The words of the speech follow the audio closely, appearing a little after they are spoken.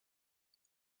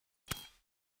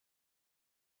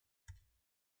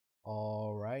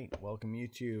Alright, welcome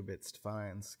YouTube, it's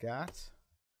Stéphane and Scot,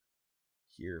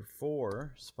 here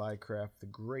for Spycraft the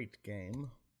Great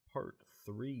Game, Part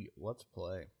 3, Let's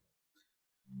Play.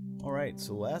 Alright,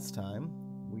 so last time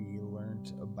we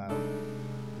learned about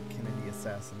the Kennedy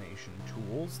assassination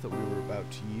tools that we were about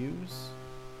to use.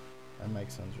 My mic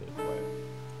sounds really quiet.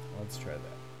 Let's try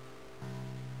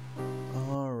that.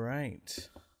 Alright.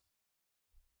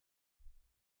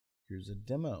 Here's a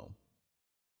demo.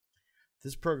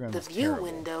 This program is terrible. The view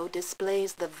window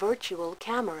displays the virtual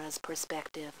camera's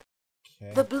perspective.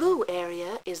 Okay. The blue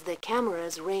area is the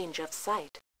camera's range of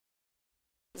sight.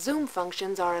 Zoom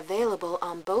functions are available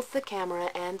on both the camera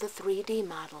and the 3D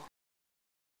model.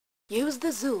 Use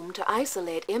the zoom to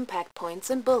isolate impact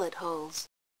points and bullet holes.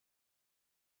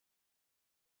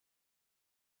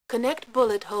 Connect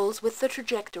bullet holes with the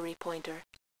trajectory pointer.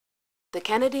 The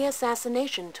Kennedy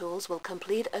assassination tools will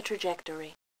complete a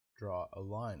trajectory. Draw a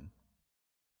line.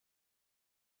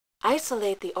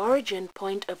 Isolate the origin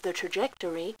point of the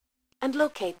trajectory and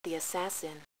locate the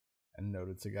assassin. And note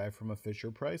it's a guy from a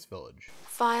Fisher-Price village.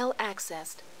 File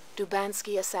accessed.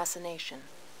 Dubansky assassination.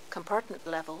 Compartment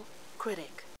level.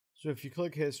 Critic. So if you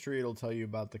click history, it'll tell you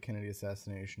about the Kennedy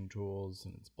assassination tools,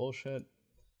 and it's bullshit.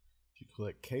 If you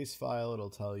click case file,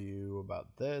 it'll tell you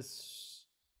about this.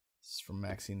 This is from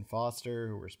Maxine Foster,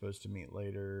 who we're supposed to meet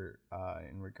later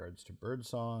in regards to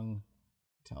Birdsong.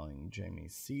 Telling Jamie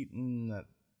Seaton that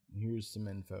here's some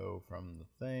info from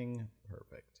the thing.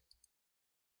 Perfect.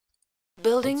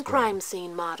 Building crime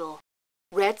scene model.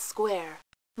 Red Square,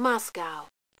 Moscow.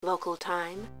 Local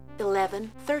time,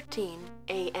 11:13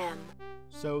 a.m.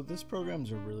 So this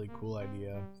program's a really cool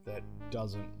idea that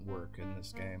doesn't work in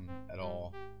this game at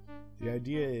all. The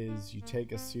idea is you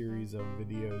take a series of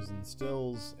videos and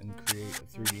stills and create a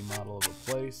 3D model of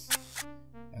a place,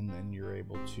 and then you're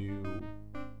able to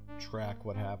track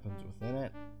what happens within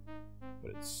it.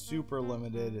 But it's super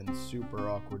limited and super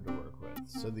awkward to work with.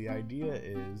 So the idea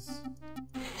is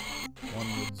one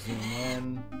would zoom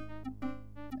in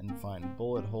and find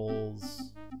bullet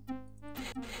holes,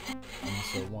 and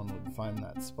so one would find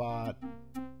that spot,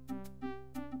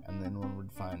 and then one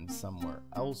would find somewhere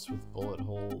else with bullet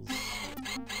holes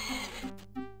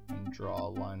and draw a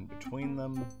line between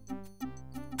them.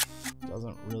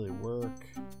 Doesn't really work.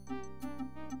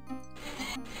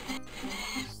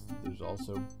 There's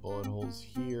also bullet holes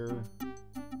here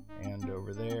and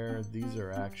over there. These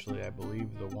are actually, I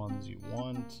believe, the ones you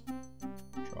want.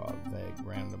 Draw a vague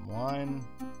random line,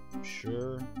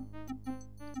 sure,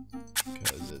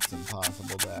 because it's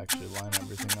impossible to actually line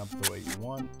everything up the way you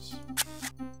want.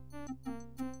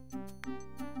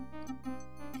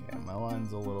 Okay, my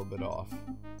line's a little bit off.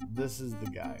 This is the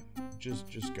guy.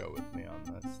 Just go with me on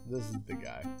this. This is the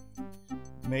guy.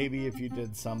 Maybe if you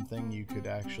did something, you could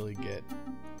actually get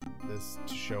this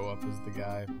to show up as the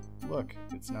guy. Look,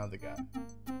 it's now the guy.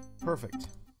 Perfect.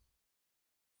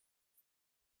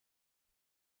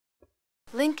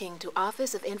 Linking to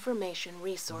Office of Information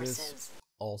Resources. This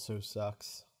also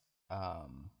sucks.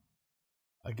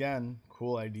 Again,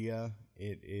 cool idea.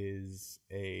 It is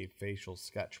a facial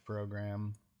sketch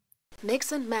program.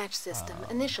 Mix and match system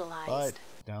initialized. But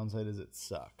downside is it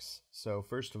sucks. So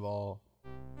first of all,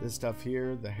 this stuff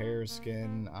here, the hair,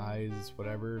 skin, eyes,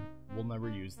 whatever, we'll never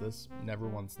use this. Never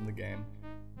once in the game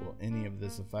will any of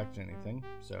this affect anything.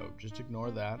 So just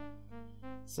ignore that.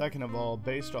 Second of all,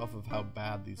 based off of how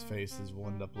bad these faces will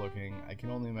end up looking, I can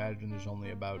only imagine there's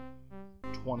only about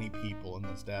 20 people in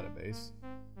this database.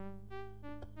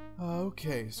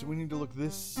 Okay, so we need to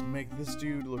make this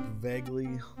dude look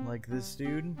vaguely like this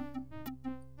dude.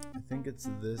 I think it's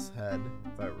this head,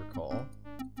 if I recall.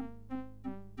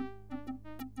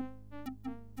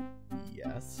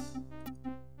 Yes.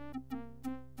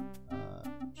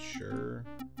 Sure.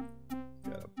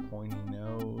 Got a pointy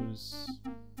nose.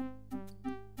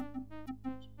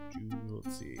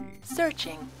 Let's see.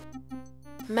 Searching.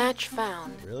 Match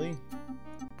found. Really?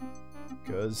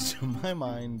 Because to my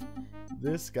mind,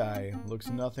 this guy looks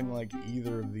nothing like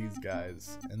either of these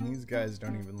guys, and these guys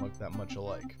don't even look that much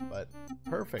alike, but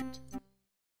perfect.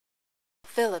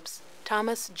 Phillips,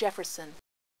 Thomas Jefferson.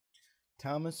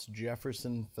 Thomas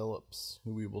Jefferson Phillips,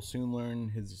 who we will soon learn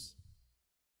his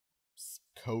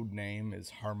code name is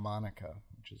Harmonica,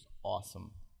 which is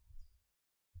awesome.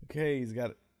 Okay, he's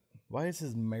got... Why is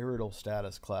his marital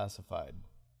status classified?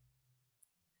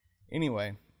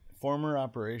 Anyway, former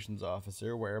operations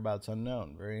officer, whereabouts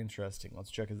unknown. Very interesting.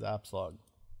 Let's check his ops log.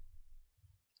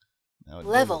 Now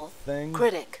Level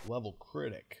critic. Level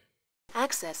critic.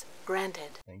 Access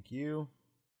granted. Thank you.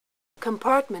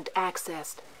 Compartment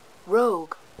accessed.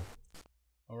 Rogue.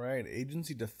 Alright,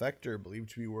 agency defector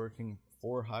believed to be working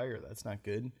 4 higher. That's not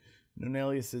good. Known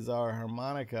aliases are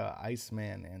Harmonica,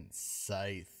 Iceman, and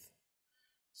Scythe.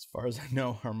 As far as I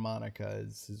know, Harmonica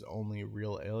is his only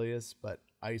real alias, but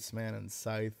Iceman and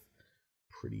Scythe,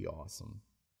 pretty awesome.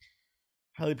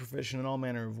 Highly proficient in all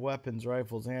manner of weapons,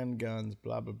 rifles, and guns,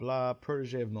 blah, blah, blah.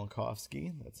 Protege of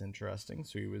Milkovsky. That's interesting.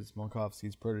 So he was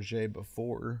Milkovsky's protege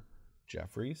before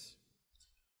Jeffries.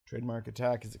 Trademark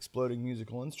attack is exploding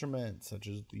musical instruments, such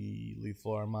as the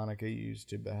lethal harmonica used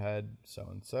to behead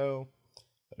so-and-so.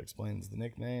 That explains the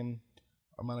nickname.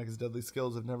 Harmonica's deadly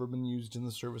skills have never been used in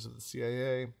the service of the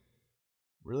CIA.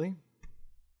 Really?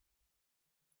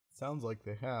 Sounds like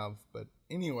they have, but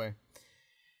anyway.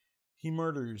 He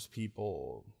murders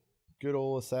people. Good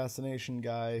old assassination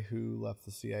guy who left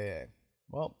the CIA.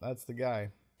 Well, that's the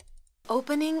guy.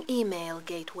 Opening email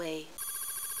gateway.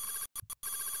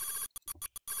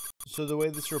 So the way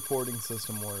this reporting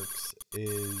system works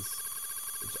is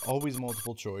it's always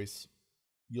multiple choice.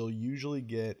 You'll usually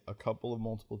get a couple of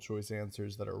multiple choice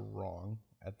answers that are wrong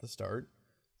at the start,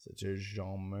 such as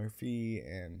Jean Murphy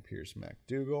and Pierce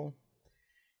McDougal.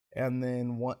 And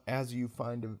then as you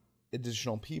find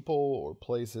additional people or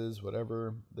places,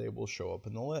 whatever, they will show up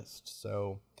in the list.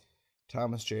 So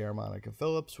Thomas J. Harmonica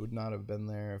Phillips would not have been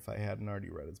there if I hadn't already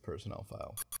read his personnel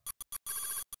file.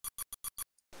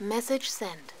 Message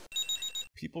sent.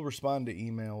 People respond to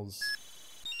emails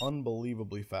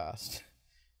unbelievably fast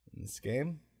in this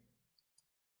game.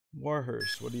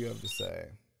 Warhurst, what do you have to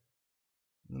say?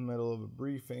 In the middle of a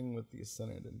briefing with the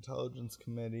Senate Intelligence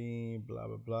Committee, blah,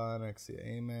 blah, blah, an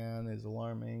ex-CIA man is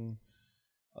alarming.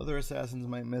 Other assassins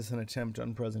might miss an attempt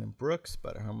on President Brooks,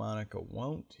 but Harmonica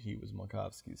won't. He was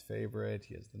Milkovsky's favorite.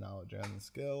 He has the knowledge and the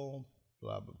skill.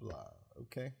 Blah, blah, blah.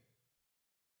 Okay.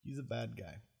 He's a bad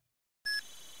guy.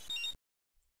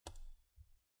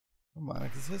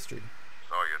 Harmonica's history.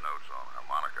 Saw your notes on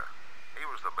Harmonica. He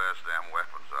was the best damn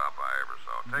weapons op I ever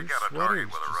saw. Take out a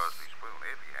target with a rusty spoon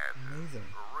if he had to. Amazing.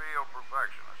 A real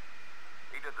perfectionist.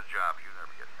 He did the job you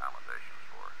never get commendations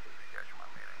for, if you catch my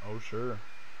meaning. Oh, sure.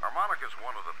 Harmonica's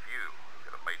one of the few who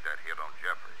could have made that hit on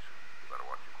Jeffries. You better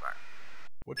watch your back.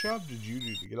 What job did you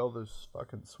do to get all those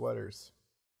fucking sweaters?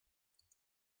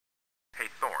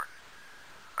 Hey, Thorne.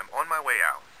 I'm on my way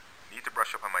out. Need to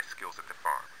brush up on my skills at the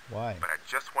farm. Why? But I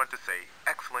just want to say,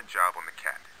 excellent job on the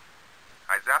cat.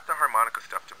 I zapped the harmonica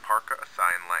stuff to Parka,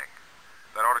 Asai, and Lang.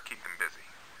 That ought to keep them busy.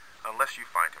 Unless you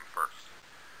find him first.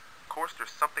 Of course,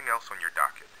 there's something else on your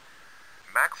docket.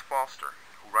 Max Foster,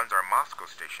 who runs our Moscow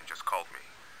station, just called me.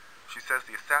 She says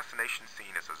the assassination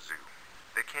scene is a zoo.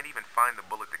 They can't even find the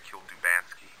bullet that killed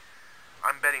Dubansky.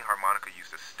 I'm betting Harmonica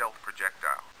used a stealth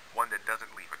projectile, one that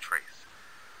doesn't leave a trace.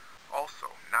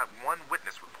 Also, not one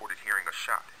witness reported hearing a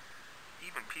shot.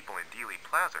 Even people in Dealey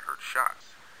Plaza heard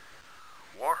shots.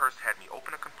 Warhurst had me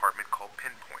open a compartment called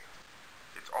Pinpoint.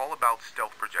 It's all about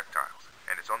stealth projectiles,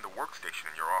 and it's on the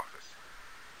workstation in your office.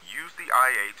 Use the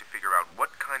IA to figure out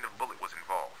what kind of bullet was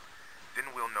involved.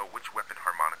 Then we'll know which weapon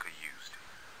Harmonica used.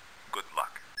 Good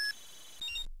luck.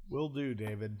 Will do,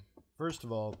 David. First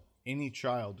of all, any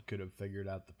child could have figured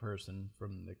out the person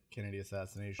from the Kennedy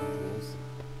assassination tools.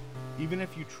 Even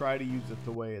if you try to use it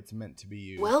the way it's meant to be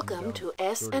used. Welcome to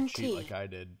S&T. Cheat like I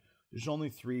did. There's only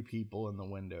 3 people in the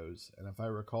windows, and if I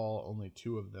recall, only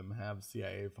 2 of them have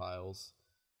CIA files,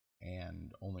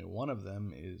 and only one of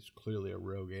them is clearly a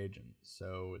rogue agent.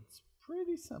 So it's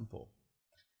pretty simple.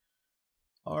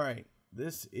 Alright,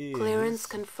 this is... Clearance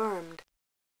confirmed.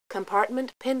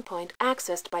 Compartment Pinpoint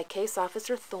accessed by Case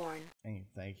Officer Thorne. Hey,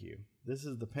 thank you. This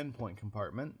is the Pinpoint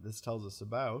compartment. This tells us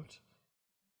about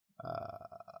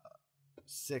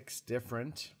 6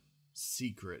 different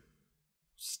secret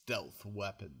stealth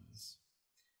weapons.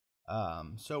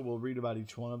 So we'll read about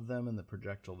each one of them and the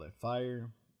projectile they fire.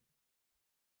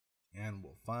 And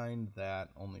we'll find that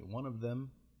only one of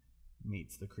them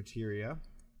meets the criteria.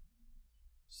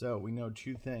 So we know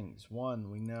 2 things.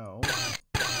 One, we know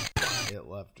it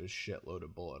left a shitload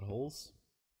of bullet holes.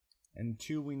 And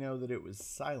 2, we know that it was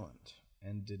silent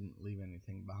and didn't leave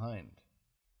anything behind.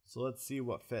 So let's see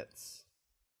what fits.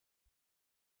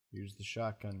 Here's the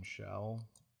shotgun shell.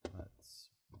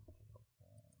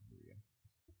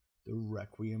 The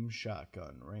Requiem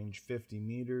shotgun. Range 50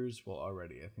 meters. Well,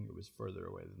 already, I think it was further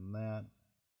away than that.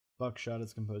 Buckshot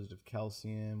is composed of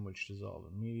calcium, which dissolve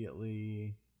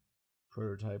immediately.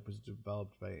 Prototype was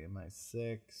developed by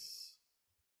MI6.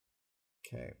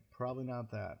 Okay, probably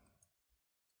not that.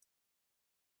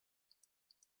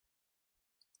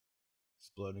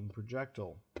 Exploding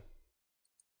projectile.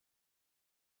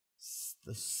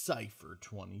 The Cypher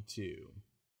 22.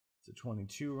 It's a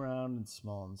 22 round and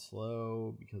small and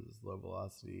slow. Because it's low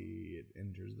velocity, it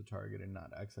enters the target and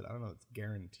not exit. I don't know if it's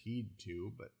guaranteed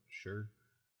to, but sure.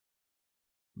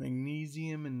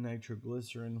 Magnesium and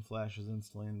nitroglycerin flashes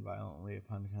instantly and violently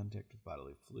upon contact with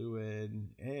bodily fluid.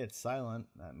 Hey, it's silent.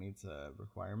 That meets a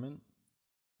requirement.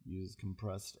 Uses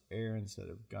compressed air instead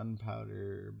of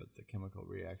gunpowder, but the chemical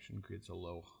reaction creates a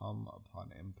low hum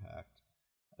upon impact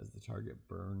as the target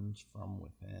burns from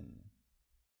within.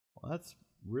 Well, that's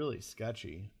really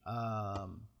sketchy. I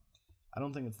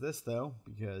don't think it's this, though,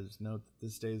 because note that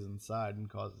this stays inside and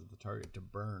causes the target to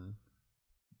burn.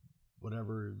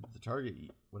 Whatever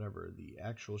the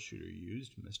actual shooter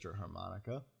used, Mr.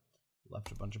 Harmonica,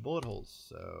 left a bunch of bullet holes,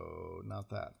 so not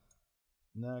that.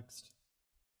 Next,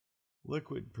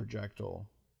 liquid projectile.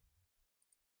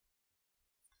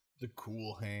 The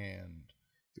Cool Hand.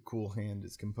 The Cool Hand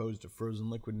is composed of frozen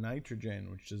liquid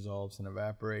nitrogen, which dissolves and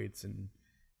evaporates in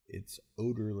its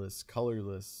odorless,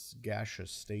 colorless,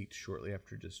 gaseous state shortly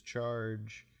after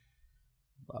discharge.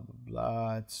 Blah, blah,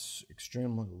 blah. It's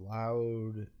extremely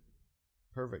loud.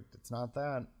 Perfect. It's not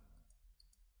that.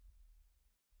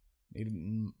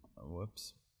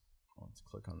 Whoops. Let's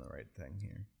click on the right thing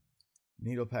here.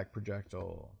 Needle pack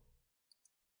projectile.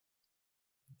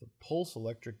 The pulse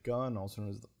electric gun, also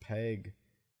known as the PEG,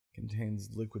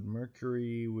 contains liquid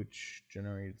mercury, which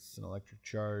generates an electric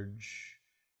charge.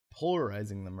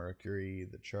 Polarizing the mercury,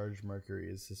 the charged mercury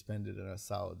is suspended in a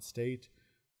solid state,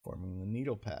 forming the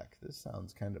needle pack. This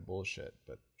sounds kind of bullshit,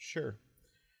 but sure.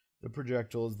 The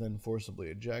projectile is then forcibly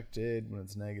ejected when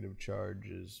its negative charge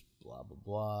is blah, blah,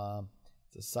 blah.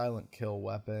 It's a silent kill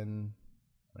weapon,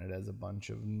 and it has a bunch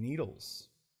of needles.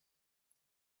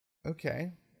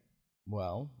 Okay.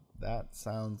 Well, that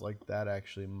sounds like that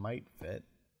actually might fit.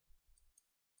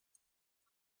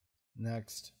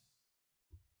 Next,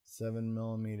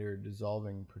 7mm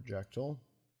dissolving projectile.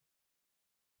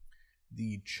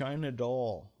 The China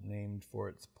doll, named for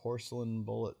its porcelain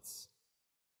bullets.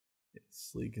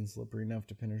 It's sleek and slippery enough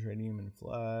to penetrate human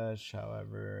flesh,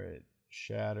 however, it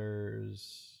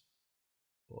shatters.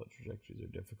 Bullet trajectories are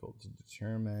difficult to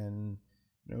determine.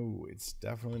 No, it's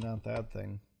definitely not that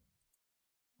thing.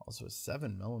 Also, a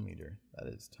 7mm. That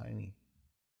is tiny.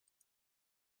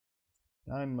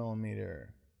 9mm.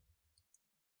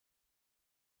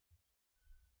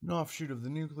 An offshoot of the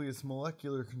Nucleus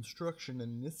Molecular Construction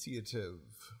Initiative.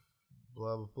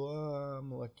 Blah, blah, blah.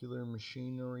 Molecular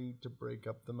machinery to break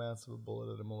up the mass of a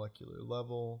bullet at a molecular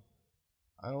level.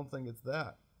 I don't think it's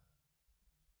that.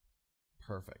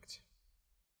 Perfect.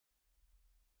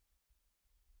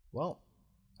 Well,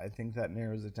 I think that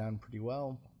narrows it down pretty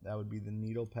well. That would be the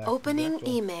needle pack. Opening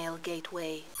projectile. email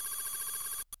gateway.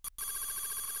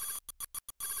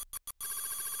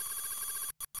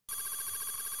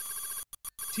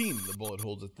 Team, the bullet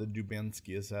holes at the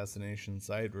Dubinsky assassination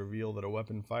site reveal that a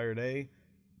weapon fired a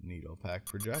needle pack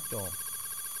projectile.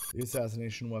 The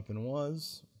assassination weapon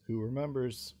was, who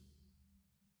remembers?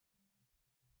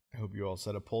 I hope you all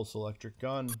said a pulse electric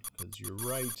gun, because you're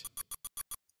right.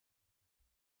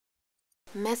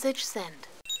 Message sent.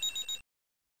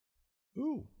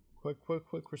 Ooh,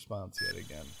 quick response yet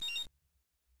again.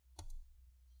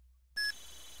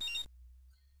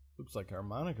 Looks like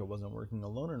Harmonica wasn't working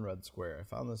alone in Red Square. I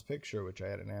found this picture, which I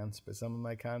had enhanced by some of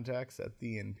my contacts at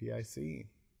the NPIC.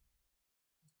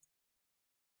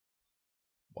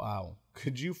 Wow.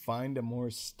 Could you find a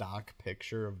more stock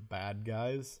picture of bad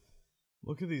guys?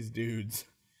 Look at these dudes.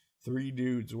 3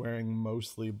 dudes wearing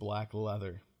mostly black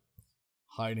leather,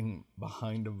 hiding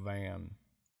behind a van.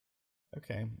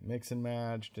 Okay, mix and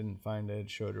match. Didn't find it.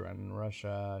 Showed around in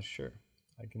Russia. Sure,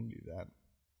 I can do that.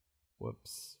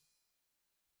 Whoops.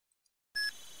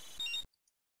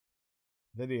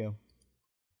 Video.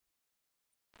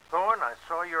 Thorne, I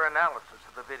saw your analysis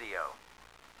of the video.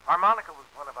 Harmonica was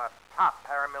one of our top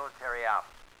paramilitary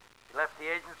outfits. He left the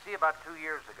agency about 2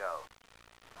 years ago.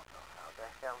 I don't know how the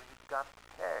hell he got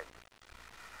the tag.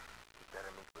 You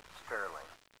better meet with Sterling.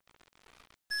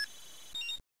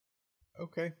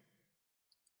 Okay.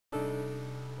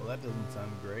 Well, that doesn't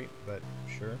sound great, but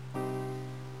sure.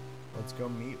 Let's go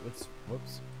meet with...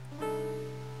 Whoops.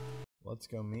 Let's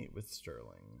go meet with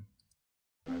Sterling.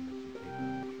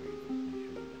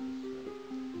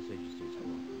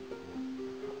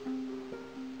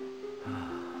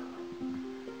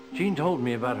 Jean told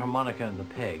me about Harmonica and the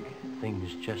PEG.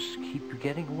 Things just keep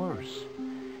getting worse.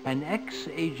 An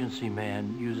ex-agency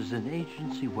man uses an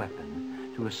agency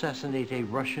weapon to assassinate a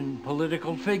Russian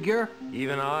political figure.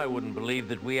 Even I wouldn't believe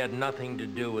that we had nothing to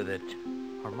do with it.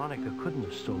 Harmonica couldn't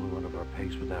have stolen one of our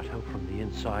PEGs without help from the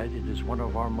inside. It is one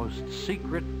of our most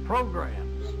secret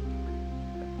programs.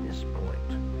 At this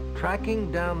point,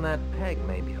 Tracking down that peg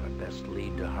may be our best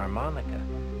lead to Harmonica.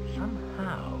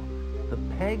 Somehow, the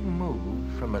peg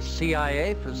moved from a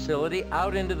CIA facility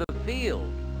out into the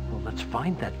field. Well, let's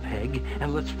find that peg,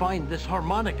 and let's find this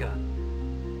harmonica.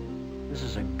 This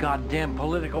is a goddamn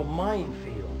political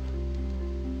minefield.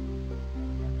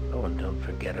 Oh, and don't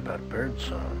forget about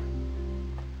birdsong.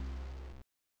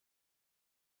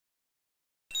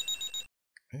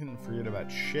 I didn't forget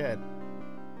about shit.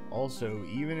 Also,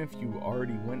 even if you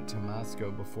already went to Moscow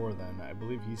before then, I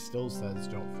believe he still says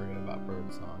don't forget about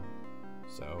birdsong.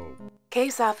 So...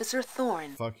 Case Officer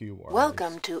Thorne. Fuck you, Warriors.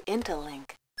 Welcome to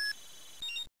Interlink.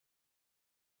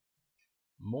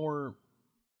 More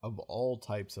of all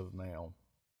types of mail.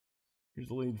 Here's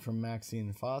a lead from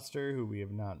Maxine Foster, who we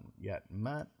have not yet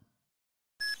met.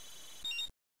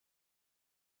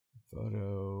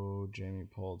 Photo, Jamie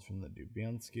pulled from the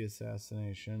Dubinsky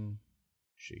assassination.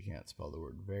 She can't spell the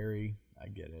word very. I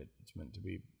get it. It's meant to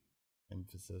be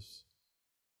emphasis.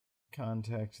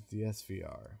 Contact the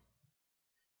SVR.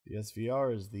 The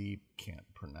SVR is the,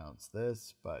 can't pronounce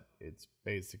this, but it's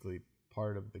basically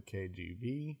part of the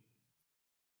KGB.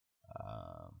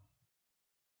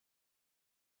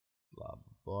 Blah,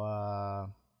 blah.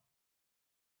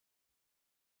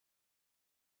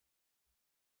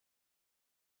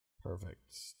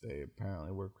 Perfect. They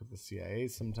apparently work with the CIA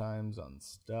sometimes on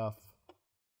stuff.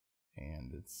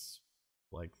 And it's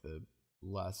like the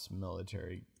less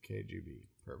military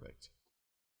KGB. Perfect.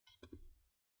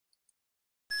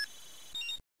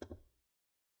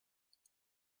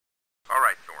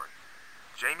 Alright, Thorne.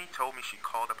 Jamie told me she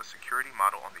called up a security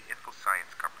model on the Info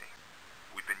Science Company.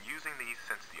 We've been using these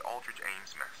since the Aldrich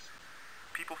Ames mess.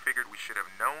 People figured we should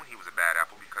have known he was a bad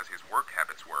apple because his work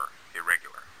habits were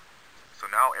irregular.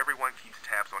 So now everyone keeps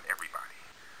tabs on everybody.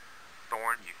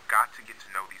 Thorne, you've got to get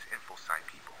to know these InfoSci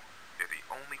people. They're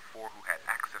the only 4 who had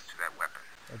access to that weapon.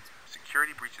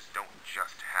 Security breaches don't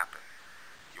just happen.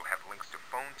 You'll have links to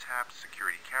phone taps,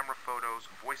 security camera photos,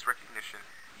 voice recognition,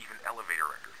 even elevator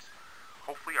records.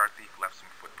 Hopefully our thief left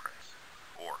some footprints.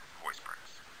 Or voice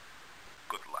prints.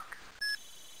 Good luck.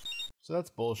 So that's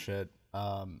bullshit.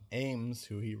 Ames,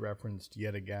 who he referenced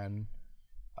yet again,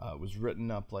 was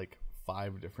written up like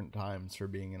 5 different times for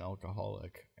being an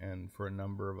alcoholic and for a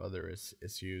number of other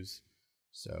issues.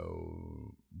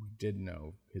 So we did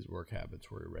know his work habits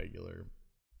were irregular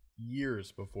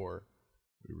years before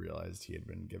we realized he had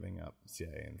been giving up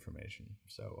CIA information.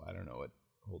 So I don't know what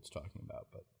Holt's talking about,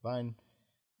 but fine.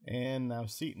 And now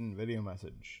Seaton, video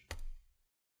message.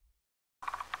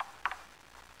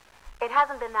 It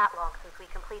hasn't been that long since we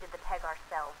completed the PEG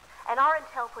ourselves, and our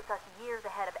intel puts us years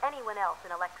ahead of anyone else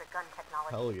in electric gun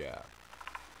technology. Hell yeah.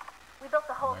 We built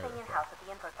the whole thing in-house at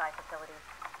the InfoSci facility.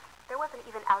 There wasn't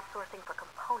even outsourcing for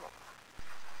components.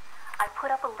 I put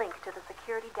up a link to the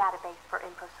security database for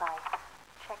InfoSci.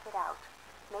 Check it out.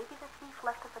 Maybe the thief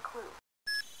left us a clue.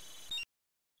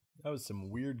 That was some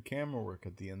weird camera work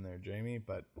at the end there, Jamie,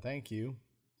 but thank you.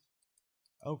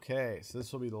 Okay, so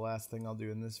this will be the last thing I'll do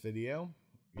in this video,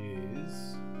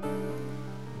 is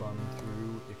run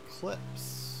through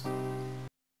Eclipse.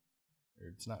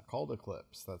 It's not called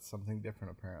Eclipse, that's something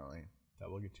different apparently, that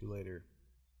we'll get to later.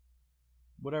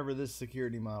 Whatever this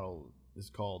security model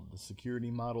is called, the security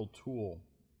model tool,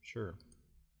 sure.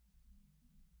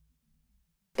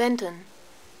 Benton,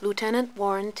 Lieutenant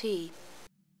Warren T.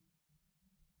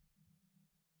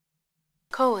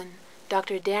 Cohen,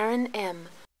 Dr. Darren M.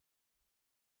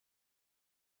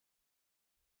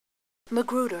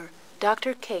 Magruder,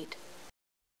 Dr. Kate.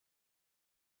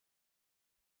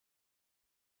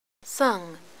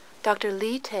 Sung, Dr.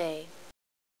 Lee Tay.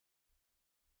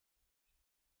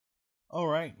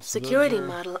 Alright. So Security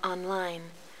model online.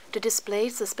 To display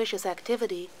suspicious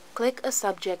activity, click a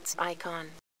subject's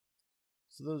icon.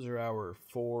 So those are our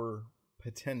 4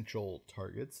 potential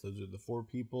targets. Those are the 4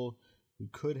 people who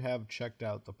could have checked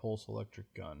out the pulse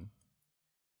electric gun.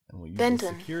 And we'll use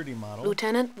Benton, the security model.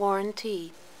 Lieutenant Warren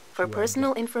T. For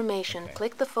personal information,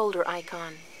 click the folder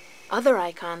icon. Other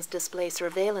icons display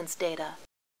surveillance data.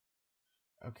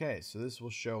 Okay, so this will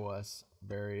show us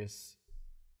various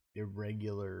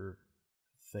irregular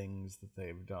things that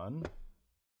they've done,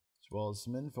 as well as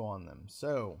some info on them.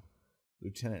 So,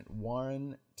 Lieutenant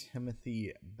Warren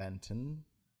Timothy Benton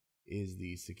is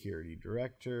the security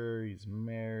director. He's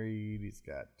married. He's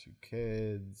got 2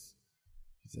 kids.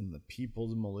 He's in the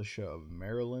People's Militia of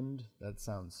Maryland. That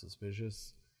sounds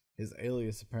suspicious. His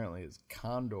alias apparently is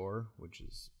Condor, which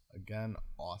is, again,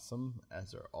 awesome,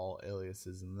 as are all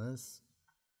aliases in this.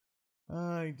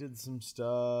 He did some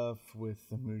stuff with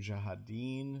the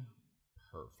Mujahideen.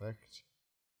 Perfect.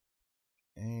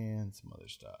 And some other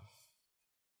stuff.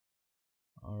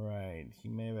 Alright, he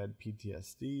may have had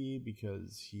PTSD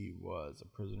because he was a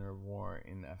prisoner of war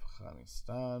in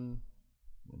Afghanistan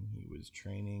when he was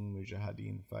training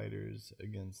Mujahideen fighters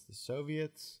against the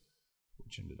Soviets,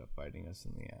 which ended up biting us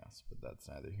in the ass, but that's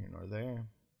neither here nor there.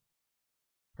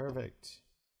 Perfect.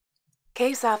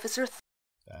 Case officer.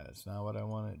 That is not what I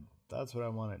wanted. That's what I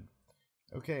wanted.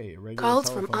 Okay, Calls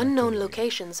from unknown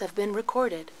locations have been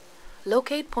recorded.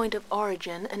 Locate point of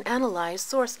origin and analyze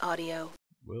source audio.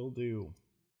 Will do.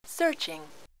 Searching.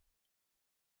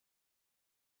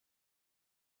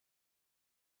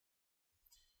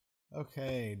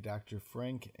 Okay, Dr.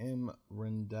 Frank M.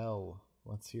 Rendell.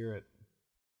 Let's hear it.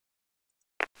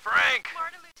 Frank!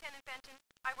 Florida Lieutenant Benton.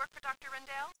 I work for Dr.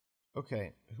 Rendell.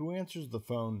 Okay, who answers the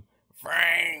phone?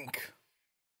 Frank!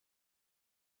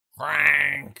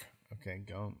 Frank! Okay,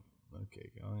 going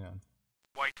on.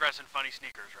 White dress and funny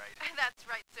sneakers, right? That's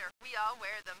right, sir. We all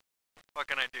wear them. What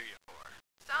can I do you for?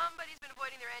 Somebody's been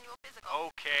avoiding their annual physical.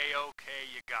 Okay,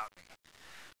 you got me.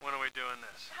 When are we doing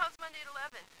this? How's Monday at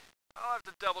 11? I'll have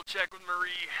to double check with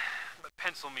Marie, but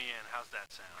pencil me in. How's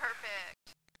that sound?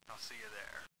 Perfect. I'll see you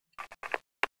there.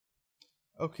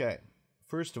 Okay,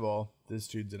 first of all, this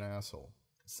dude's an asshole.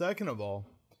 Second of all,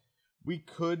 we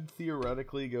could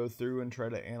theoretically go through and try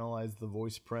to analyze the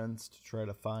voice prints to try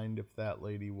to find if that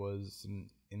lady was an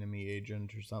enemy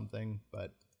agent or something,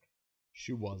 but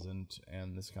she wasn't,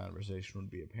 and this conversation would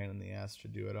be a pain in the ass to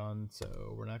do it on,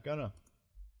 so we're not gonna.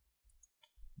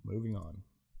 Moving on.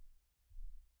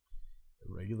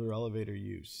 Irregular elevator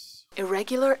use.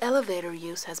 Irregular elevator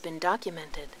use has been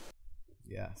documented.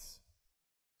 Yes.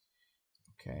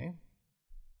 Okay.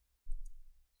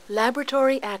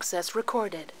 Laboratory access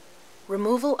recorded.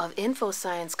 Removal of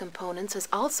InfoScience components has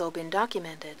also been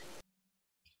documented.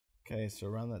 Okay, so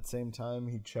around that same time,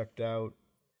 he checked out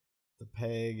the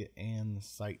peg and the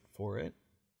site for it.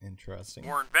 Interesting.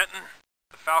 Warren Benton,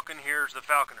 the Falcon here's the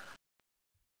Falconer.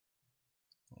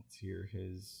 Let's hear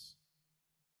his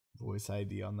voice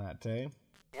ID on that day.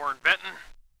 Warren Benton,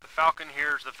 the Falcon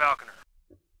here's the Falconer.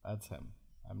 That's him.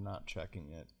 I'm not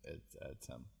checking it. It's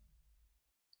him.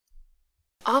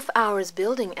 Off-hours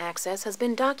building access has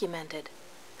been documented.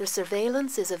 The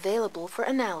surveillance is available for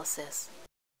analysis.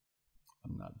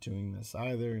 I'm not doing this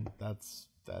either. That's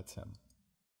him.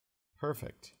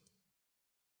 Perfect.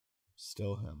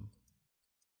 Still him.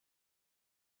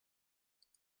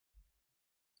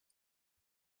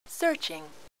 Searching.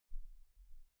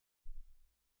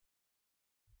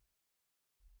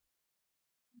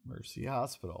 Mercy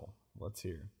Hospital. Let's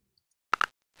hear.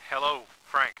 Hello,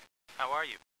 Frank. How are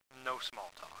you? No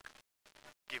small talk.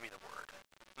 Give me the word.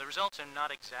 The results are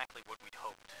not exactly what we'd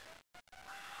hoped.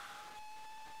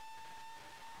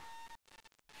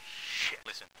 Shit.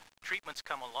 Listen, treatment's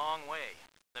come a long way.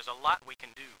 There's a lot we can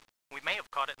do. We may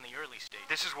have caught it in the early stage.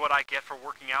 This is what I get for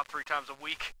working out 3 times a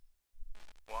week?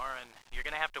 Warren, you're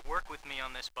gonna have to work with me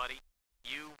on this, buddy.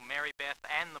 You, Mary Beth,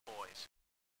 and the boys.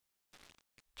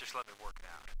 Just let me work it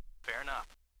out. Fair enough.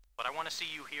 But I want to see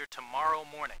you here tomorrow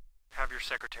morning. Have your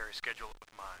secretary schedule it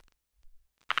with mine.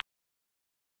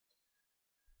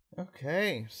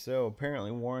 Okay, so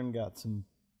apparently Warren got some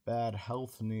bad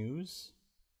health news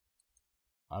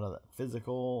out of that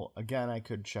physical. Again, I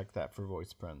could check that for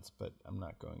voice prints, but I'm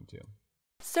not going to.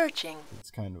 Searching.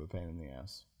 It's kind of a pain in the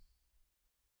ass.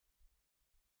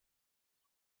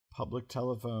 Public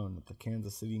telephone at the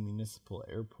Kansas City Municipal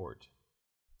Airport.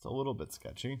 It's a little bit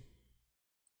sketchy.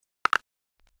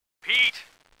 Pete!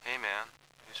 Hey man,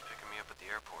 who's picking me up at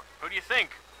the airport? Who do you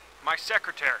think? My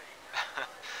secretary.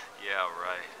 Yeah,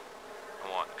 right.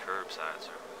 I want curbside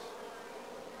service.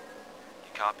 You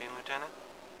copying, Lieutenant?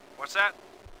 What's that?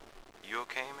 You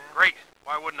okay, man? Great.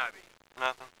 Why wouldn't I be?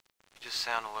 Nothing. You just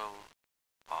sound a little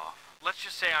off. Let's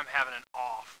just say I'm having an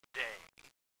off day.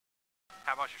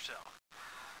 How about yourself?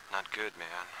 Not good,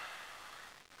 man.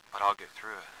 But I'll get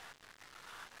through it.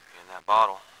 In that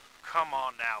bottle. Come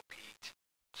on now, Pete.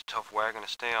 It's a tough wagon to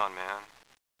stay on, man.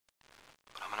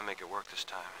 But I'm gonna make it work this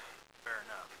time. Fair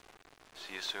enough.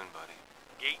 See you soon, buddy.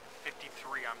 Gate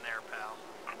 53, I'm there, pal.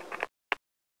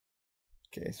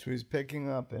 Okay, so he's picking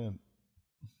up an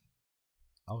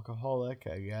alcoholic,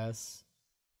 I guess.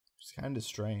 It's kind of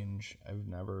strange. I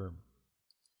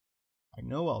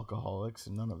know alcoholics,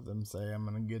 and none of them say I'm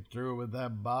gonna get through with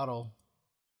that bottle.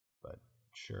 But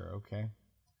sure, okay.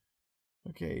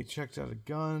 Okay, he checked out a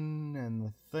gun and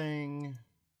the thing.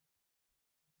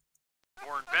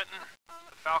 Warren Benton,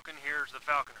 the Falcon here's the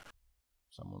Falconer.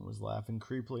 Someone was laughing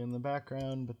creepily in the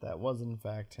background, but that was in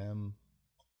fact him.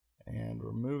 And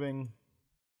we're moving.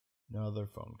 No other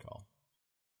phone call.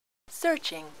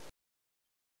 Searching.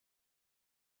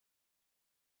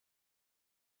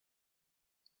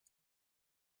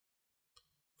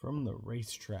 From the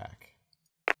racetrack.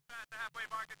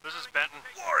 This is Benton.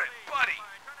 Warren, buddy,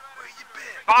 where you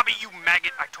been? Bobby, you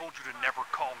maggot! I told you to never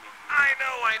call me.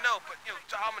 I know, but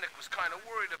Dominic was kind of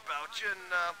worried about you,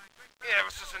 and ever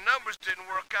since the numbers didn't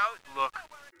work out. Look,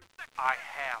 I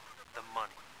have the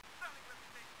money.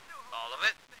 All of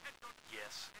it?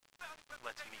 Yes.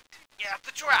 Let's meet. Yeah, at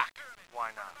the track. Why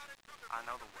not? I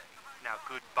know the way. Now,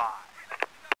 goodbye.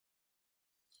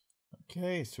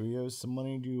 Okay, so he owes some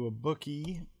money to a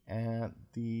bookie at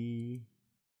the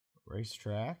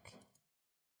racetrack.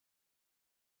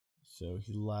 So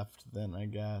he left then, I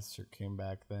guess, or came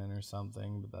back then or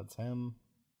something, but that's him.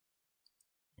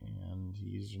 And he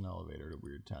used an elevator at a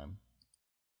weird time.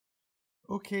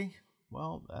 Okay,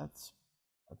 well, that's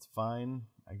fine,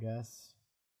 I guess.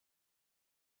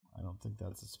 I don't think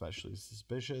that's especially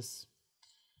suspicious.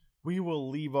 We will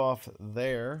leave off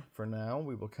there for now.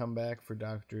 We will come back for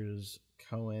Doctors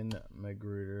Cohen,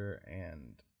 Magruder,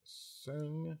 and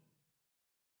Sung.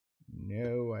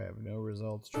 No, I have no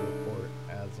results to report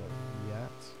as of yet.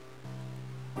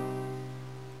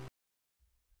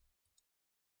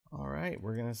 Alright,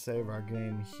 we're going to save our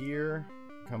game here.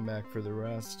 Come back for the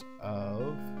rest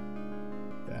of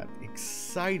that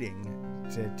exciting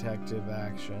detective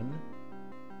action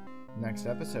next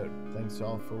episode. Thanks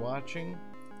all for watching.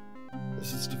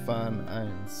 This is Stéphane. I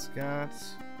am Scott.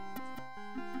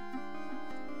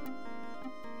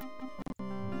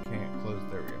 Can't close.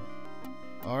 There we go.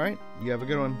 Alright, you have a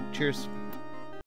good one. Cheers.